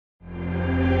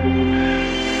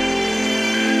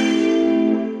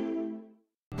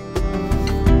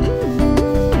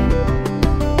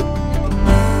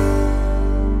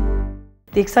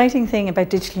The exciting thing about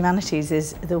Digital Humanities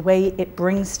is the way it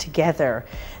brings together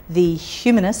the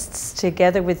humanists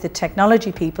together with the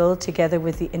technology people, together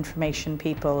with the information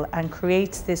people, and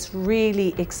creates this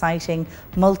really exciting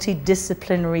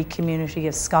multidisciplinary community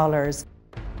of scholars.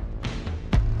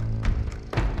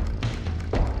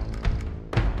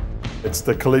 It's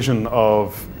the collision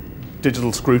of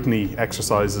digital scrutiny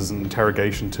exercises and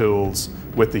interrogation tools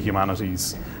with the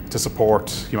humanities to support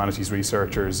humanities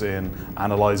researchers in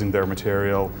analysing their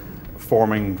material,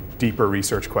 forming deeper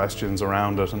research questions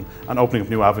around it and opening up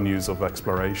new avenues of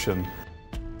exploration.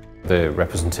 The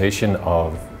representation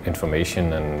of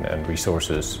information and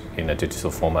resources in a digital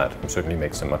format certainly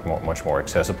makes them much more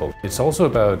accessible. It's also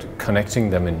about connecting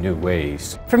them in new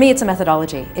ways. For me, it's a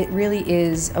methodology. It really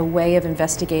is a way of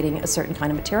investigating a certain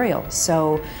kind of material.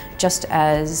 So just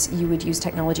as you would use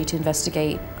technology to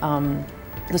investigate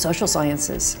the social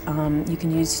sciences, you can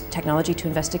use technology to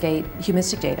investigate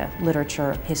humanistic data,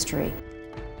 literature, history.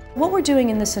 What we're doing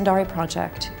in the Sundari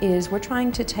project is we're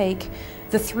trying to take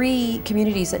the three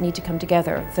communities that need to come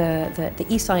together, the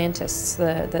e-scientists,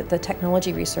 the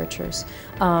technology researchers,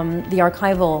 the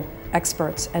archival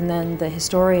experts, and then the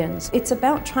historians. It's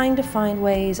about trying to find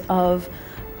ways of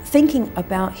thinking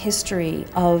about history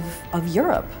of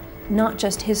Europe, not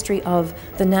just history of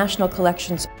the national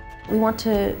collections. We want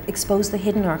to expose the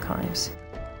hidden archives.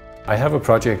 I have a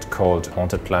project called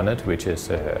Haunted Planet, which is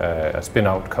a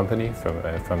spin-out company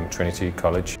from Trinity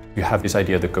College. You have this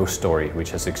idea of the ghost story,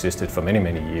 which has existed for many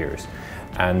years,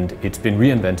 and it's been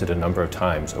reinvented a number of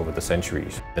times over the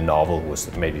centuries. The novel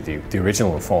was maybe the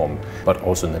original form, but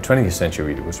also in the 20th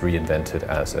century it was reinvented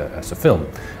as a film.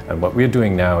 And what we're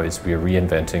doing now is we're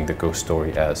reinventing the ghost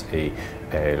story as a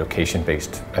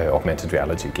location-based augmented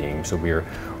reality game. So we're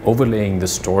overlaying the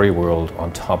story world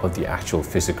on top of the actual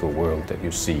physical world that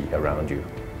you see around you.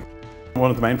 One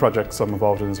of the main projects I'm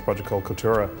involved in is a project called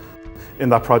Cultura. In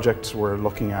that project we're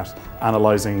looking at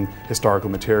analysing historical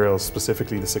materials,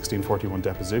 specifically the 1641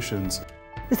 depositions.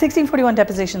 The 1641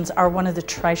 depositions are one of the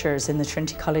treasures in the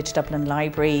Trinity College Dublin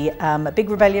Library. A big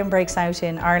rebellion breaks out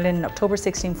in Ireland in October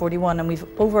 1641, and we've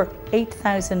over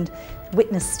 8,000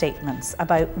 witness statements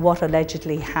about what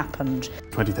allegedly happened.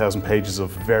 20,000 pages of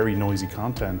very noisy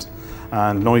content,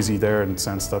 and noisy there in the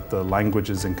sense that the language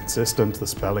is inconsistent, the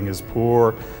spelling is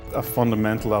poor. A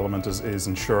fundamental element is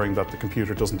ensuring that the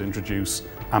computer doesn't introduce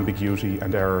ambiguity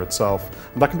and error itself,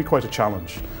 and that can be quite a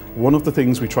challenge. One of the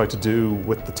things we try to do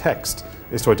with the text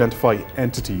is to identify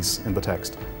entities in the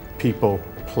text. People,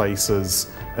 places,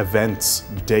 events,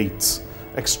 dates,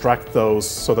 extract those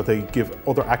so that they give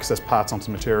other access paths onto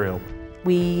the material.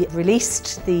 We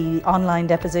released the online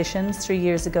depositions 3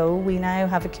 years ago. We now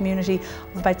have a community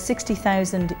of about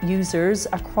 60,000 users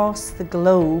across the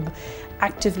globe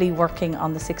actively working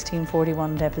on the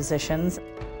 1641 depositions.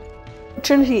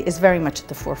 Trinity is very much at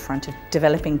the forefront of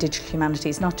developing digital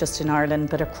humanities, not just in Ireland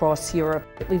but across Europe.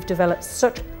 We've developed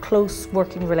such close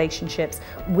working relationships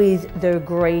with the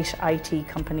great IT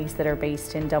companies that are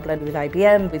based in Dublin, with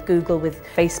IBM, with Google, with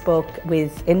Facebook,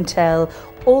 with Intel.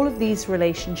 All of these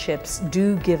relationships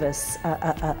do give us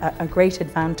a great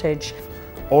advantage.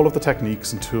 All of the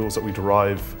techniques and tools that we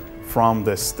derive from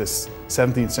this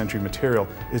 17th century material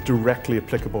is directly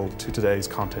applicable to today's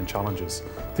content challenges.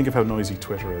 Think of how noisy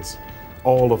Twitter is.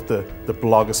 All of the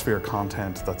blogosphere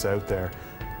content that's out there,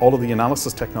 all of the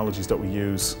analysis technologies that we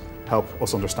use help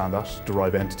us understand that,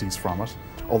 derive entities from it.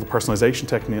 All the personalization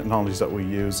technologies that we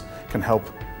use can help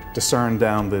discern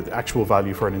down the actual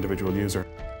value for an individual user.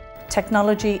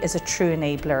 Technology is a true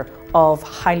enabler of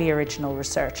highly original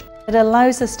research. It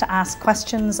allows us to ask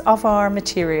questions of our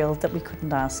material that we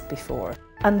couldn't ask before.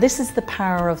 And this is the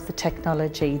power of the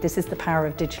technology, this is the power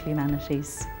of digital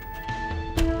humanities.